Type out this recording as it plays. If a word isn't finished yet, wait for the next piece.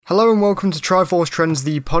Hello and welcome to Triforce Trends,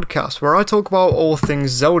 the podcast, where I talk about all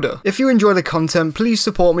things Zelda. If you enjoy the content, please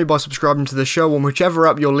support me by subscribing to the show on whichever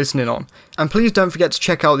app you're listening on. And please don't forget to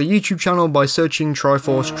check out the YouTube channel by searching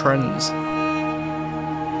Triforce Trends.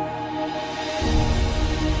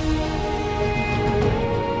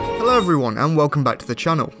 Hello everyone and welcome back to the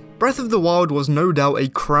channel. Breath of the Wild was no doubt a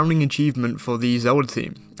crowning achievement for the Zelda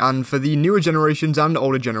team, and for the newer generations and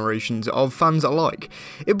older generations of fans alike.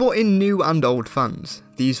 It brought in new and old fans.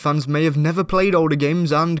 These fans may have never played older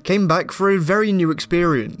games and came back for a very new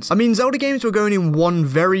experience. I mean, Zelda games were going in one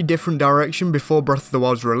very different direction before Breath of the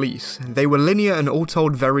Wild's release. They were linear and all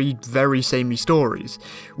told very samey stories,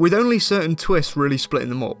 with only certain twists really splitting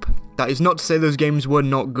them up. That is not to say those games were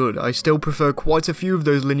not good. I still prefer quite a few of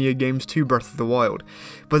those linear games to Breath of the Wild,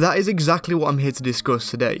 but that is exactly what I'm here to discuss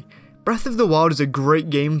today. Breath of the Wild is a great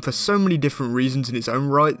game for so many different reasons in its own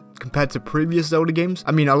right, compared to previous Zelda games.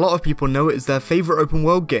 I mean, a lot of people know it as their favourite open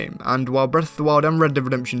world game, and while Breath of the Wild and Red Dead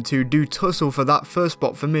Redemption 2 do tussle for that first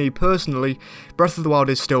spot for me personally, Breath of the Wild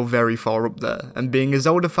is still very far up there, and being a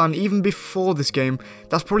Zelda fan even before this game,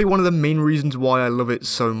 that's probably one of the main reasons why I love it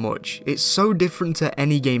so much. It's so different to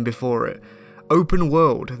any game before it. Open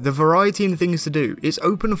world, the variety in things to do, its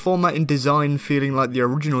open format in design feeling like the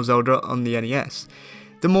original Zelda on the NES.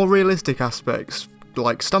 The more realistic aspects,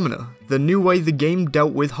 like stamina, the new way the game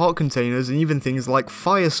dealt with heart containers and even things like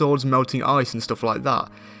fire swords melting ice and stuff like that.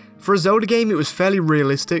 For a Zelda game it was fairly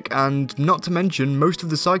realistic, and not to mention most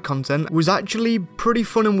of the side content was actually pretty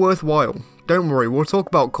fun and worthwhile. Don't worry, we'll talk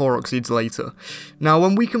about Korok Seeds later. Now,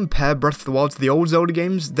 when we compare Breath of the Wild to the old Zelda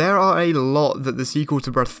games, there are a lot that the sequel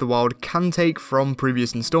to Breath of the Wild can take from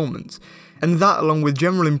previous installments, and that, along with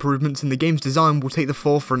general improvements in the game's design, will take the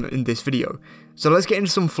forefront in this video. So let's get into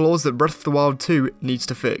some flaws that Breath of the Wild 2 needs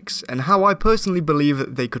to fix, and how I personally believe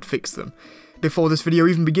that they could fix them. Before this video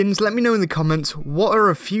even begins, let me know in the comments what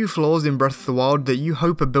are a few flaws in Breath of the Wild that you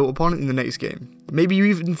hope are built upon in the next game. Maybe you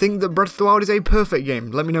even think that Breath of the Wild is a perfect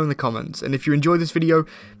game, let me know in the comments, and if you enjoyed this video,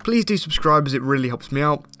 please do subscribe as it really helps me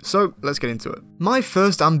out. So let's get into it. My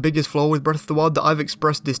first and biggest flaw with Breath of the Wild that I've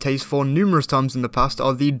expressed distaste for numerous times in the past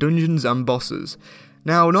are the dungeons and bosses.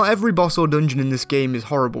 Now, not every boss or dungeon in this game is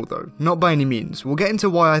horrible though, not by any means. We'll get into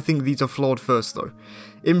why I think these are flawed first though.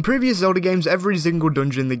 In previous Zelda games, every single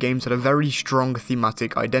dungeon in the games had a very strong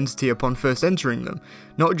thematic identity upon first entering them,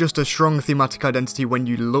 not just a strong thematic identity when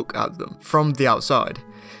you look at them, from the outside.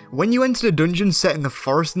 When you entered a dungeon set in the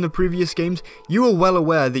forest in the previous games, you were well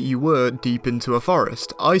aware that you were deep into a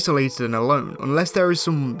forest, isolated and alone, unless there is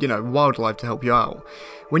some, wildlife to help you out.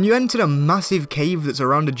 When you entered a massive cave that's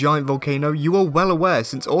around a giant volcano, you were well aware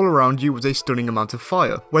since all around you was a stunning amount of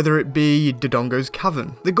fire, whether it be Dodongo's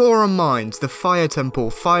Cavern, the Goron Mines, the Fire Temple,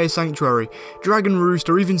 Fire Sanctuary, Dragon Roost,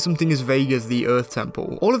 or even something as vague as the Earth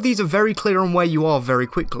Temple. All of these are very clear on where you are very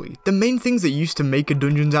quickly. The main things that used to make a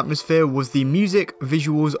dungeon's atmosphere was the music,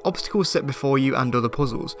 visuals, obstacles set before you, and other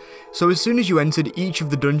puzzles. So as soon as you entered each of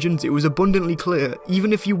the dungeons, it was abundantly clear,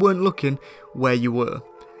 even if you weren't looking, where you were.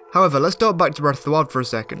 However, let's dart back to Breath of the Wild for a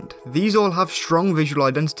second. These all have strong visual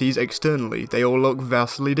identities externally, they all look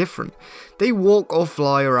vastly different. They walk or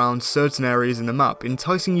fly around certain areas in the map,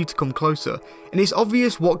 enticing you to come closer, and it's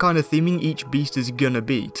obvious what kind of theming each beast is gonna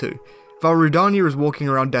be too. Vah Rudania is walking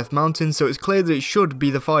around Death Mountain, so it's clear that it should be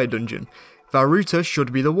the fire dungeon. Vah Ruta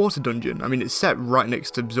should be the water dungeon, I mean it's set right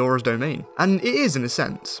next to Zora's domain. And it is in a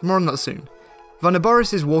sense, more on that soon. Vah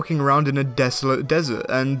Naboris is walking around in a desolate desert,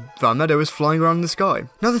 and Vah Medoh is flying around in the sky.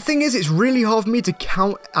 Now the thing is, it's really hard for me to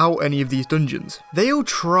count out any of these dungeons. They all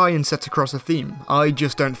try and set across a theme, I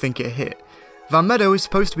just don't think it hit. Vah Medoh is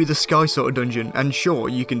supposed to be the sky sort of dungeon, and sure,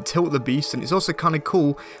 you can tilt the beast, and it's also kinda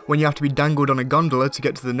cool when you have to be dangled on a gondola to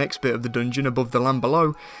get to the next bit of the dungeon above the land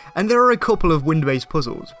below, and there are a couple of wind-based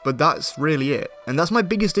puzzles, but that's really it. And that's my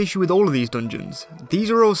biggest issue with all of these dungeons. These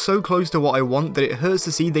are all so close to what I want that it hurts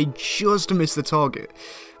to see they just miss the target.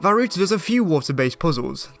 Vah Ruta does a few water-based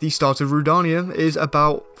puzzles. The start of Rudania is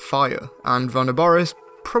about fire, and Vah Naboris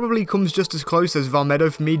probably comes just as close as Vah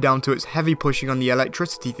Medoh for me down to its heavy pushing on the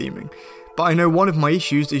electricity theming. But I know one of my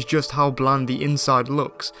issues is just how bland the inside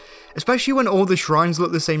looks, especially when all the shrines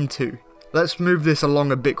look the same too. Let's move this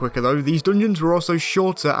along a bit quicker though. These dungeons were also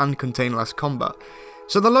shorter and contain less combat.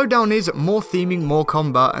 So the lowdown is more theming, more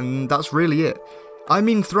combat, and that's really it. I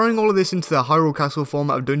mean, throwing all of this into the Hyrule Castle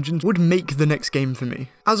format of dungeons would make the next game for me.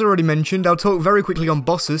 As already mentioned, I'll talk very quickly on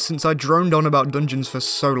bosses since I droned on about dungeons for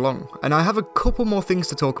so long, and I have a couple more things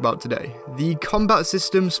to talk about today. The combat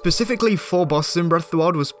system, specifically for bosses in Breath of the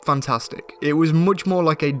Wild, was fantastic. It was much more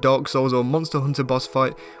like a Dark Souls or Monster Hunter boss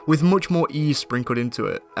fight, with much more ease sprinkled into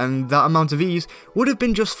it, and that amount of ease would have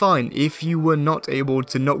been just fine if you were not able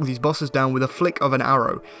to knock these bosses down with a flick of an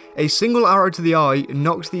arrow. A single arrow to the eye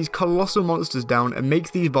knocks these colossal monsters down and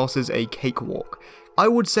makes these bosses a cakewalk. I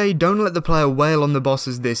would say don't let the player wail on the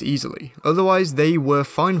bosses this easily, otherwise they were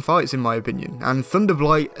fine fights in my opinion, and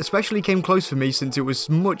Thunderblight especially came close for me since it was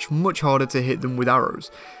much harder to hit them with arrows.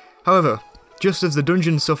 However, just as the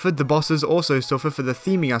dungeons suffered, the bosses also suffer for the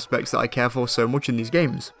theming aspects that I care for so much in these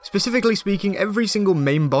games. Specifically speaking, every single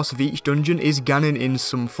main boss of each dungeon is Ganon in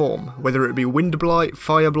some form, whether it be Wind Blight,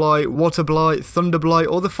 Fire Blight, Water Blight, Thunder Blight,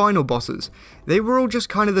 or the final bosses. They were all just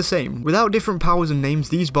kind of the same. Without different powers and names,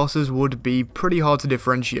 these bosses would be pretty hard to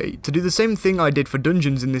differentiate. To do the same thing I did for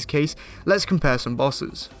dungeons in this case, let's compare some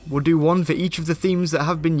bosses. We'll do one for each of the themes that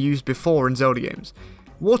have been used before in Zelda games.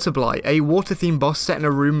 Water Blight, a water-themed boss set in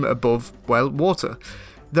a room above, well, water,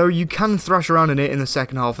 though you can thrash around in it in the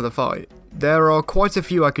second half of the fight. There are quite a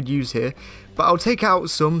few I could use here, but I'll take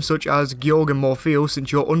out some such as Georg and Morpheus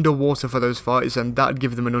since you're underwater for those fights and that'd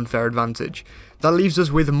give them an unfair advantage. That leaves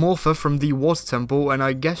us with Morpha from the Water Temple, and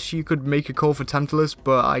I guess you could make a call for Tantalus,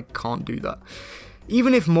 but I can't do that.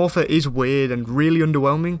 Even if Morpha is weird and really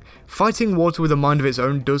underwhelming, fighting water with a mind of its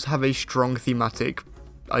own does have a strong thematic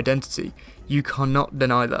identity. You cannot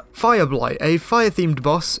deny that. Fire Blight, a fire-themed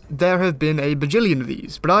boss, there have been a bajillion of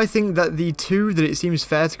these, but I think that the two that it seems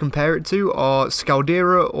fair to compare it to are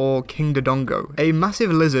Scaldera or King Dodongo, a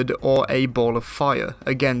massive lizard or a ball of fire.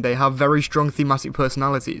 Again, they have very strong thematic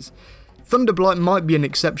personalities. Thunderblight might be an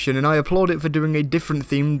exception, and I applaud it for doing a different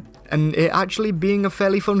theme and it actually being a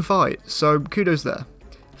fairly fun fight, so kudos there.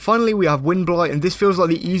 Finally, we have Wind Blight, and this feels like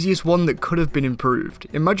the easiest one that could have been improved.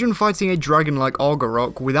 Imagine fighting a dragon like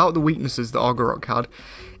Argorok without the weaknesses that Argorok had.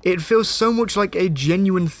 It feels so much like a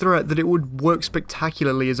genuine threat that it would work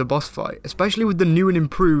spectacularly as a boss fight, especially with the new and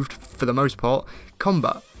improved, for the most part,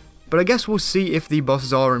 combat. But I guess we'll see if the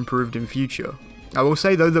bosses are improved in future. I will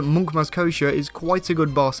say though that Monk Maskosha is quite a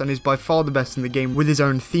good boss and is by far the best in the game with his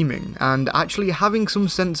own theming, and actually having some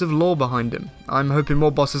sense of lore behind him. I'm hoping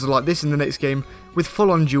more bosses are like this in the next game, with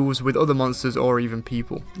full-on duels with other monsters or even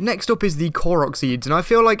people. Next up is the Korok Seeds, and I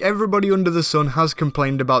feel like everybody under the sun has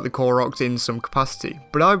complained about the Koroks in some capacity,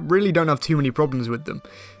 but I really don't have too many problems with them.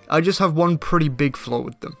 I just have one pretty big flaw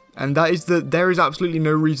with them, and that is that there is absolutely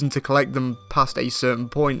no reason to collect them past a certain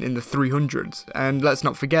point in the 300s, and let's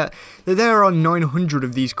not forget that there are 900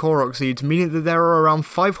 of these Korok Seeds, meaning that there are around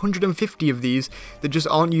 550 of these that just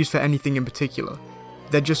aren't used for anything in particular.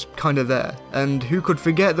 They're just kinda there, and who could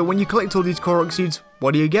forget that when you collect all these Korok Seeds,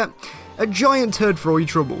 what do you get? A giant turd for all your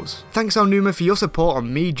troubles. Thanks Aonuma for your support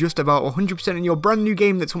on me just about 100% in your brand new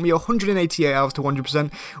game that took me 188 hours to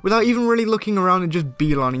 100% without even really looking around and just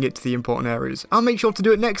beelining it to the important areas. I'll make sure to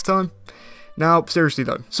do it next time. Now, seriously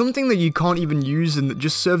though, something that you can't even use and that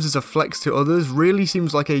just serves as a flex to others really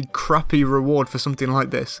seems like a crappy reward for something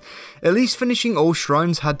like this. At least finishing all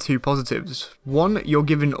shrines had two positives. One, you're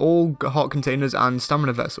given all heart containers and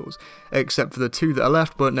stamina vessels, except for the two that are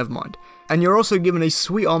left, but never mind. And you're also given a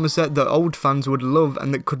sweet armor set that old fans would love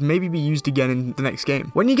and that could maybe be used again in the next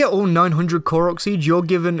game. When you get all 900 Korok Seeds, you're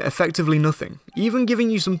given effectively nothing. Even giving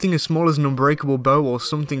you something as small as an unbreakable bow or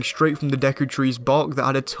something straight from the Deku Tree's bark that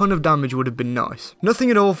had a ton of damage would have been nice.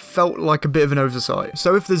 Nothing at all felt like a bit of an oversight.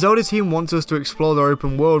 So if the Zelda team wants us to explore their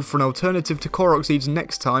open world for an alternative to Korok Seeds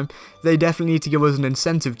next time, they definitely need to give us an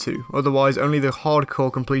incentive to, otherwise only the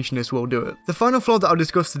hardcore completionists will do it. The final flaw that I'll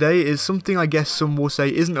discuss today is something I guess some will say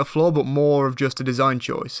isn't a flaw but more of just a design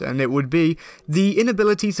choice, and it would be the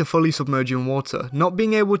inability to fully submerge in water. Not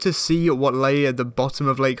being able to see what lay at the bottom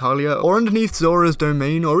of Lake Hylia, or underneath Zora's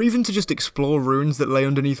domain, or even to just explore ruins that lay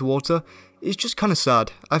underneath water, is just kinda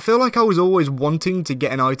sad. I feel like I was always wanting to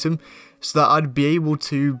get an item so that I'd be able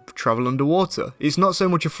to travel underwater. It's not so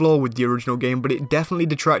much a flaw with the original game, but it definitely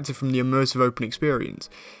detracted from the immersive open experience.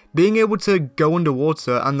 Being able to go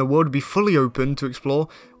underwater and the world be fully open to explore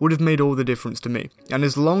would have made all the difference to me. And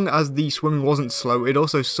as long as the swimming wasn't slow, it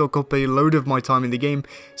also sucked up a load of my time in the game,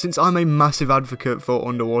 since I'm a massive advocate for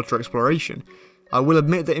underwater exploration. I will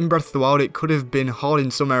admit that in Breath of the Wild it could have been hard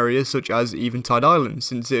in some areas, such as Eventide Island,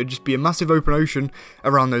 since it would just be a massive open ocean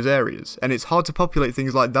around those areas, and it's hard to populate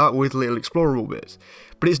things like that with little explorable bits.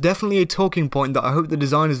 But it's definitely a talking point that I hope the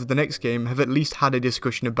designers of the next game have at least had a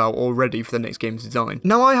discussion about already for the next game's design.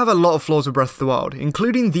 Now, I have a lot of flaws with Breath of the Wild,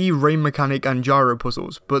 including the rain mechanic and gyro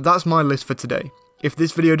puzzles, but that's my list for today. If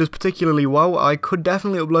this video does particularly well, I could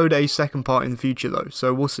definitely upload a second part in the future though,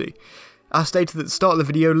 so we'll see. As stated at the start of the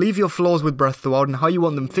video, leave your flaws with Breath of the Wild and how you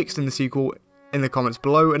want them fixed in the sequel in the comments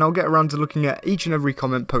below, and I'll get around to looking at each and every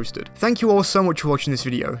comment posted. Thank you all so much for watching this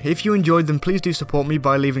video. If you enjoyed, then please do support me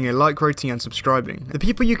by leaving a like, rating and subscribing. The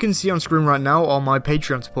people you can see on screen right now are my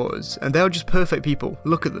Patreon supporters, and they are just perfect people.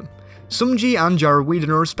 Look at them. Sumji and Jared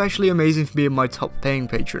Whedon are especially amazing for being my top paying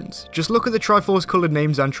patrons. Just look at the Triforce coloured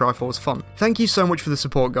names and Triforce font. Thank you so much for the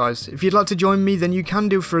support, guys. If you'd like to join me, then you can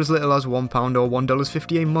do for as little as £1 or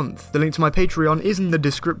 $1.50 a month. The link to my Patreon is in the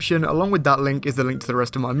description. Along with that link is the link to the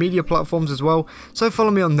rest of my media platforms as well, so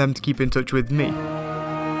follow me on them to keep in touch with me.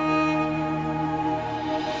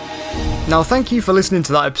 Now, thank you for listening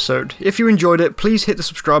to that episode. If you enjoyed it, please hit the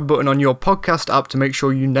subscribe button on your podcast app to make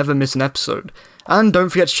sure you never miss an episode. And don't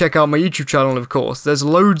forget to check out my YouTube channel, of course. There's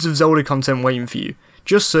loads of Zelda content waiting for you.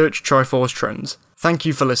 Just search Triforce Trends. Thank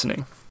you for listening.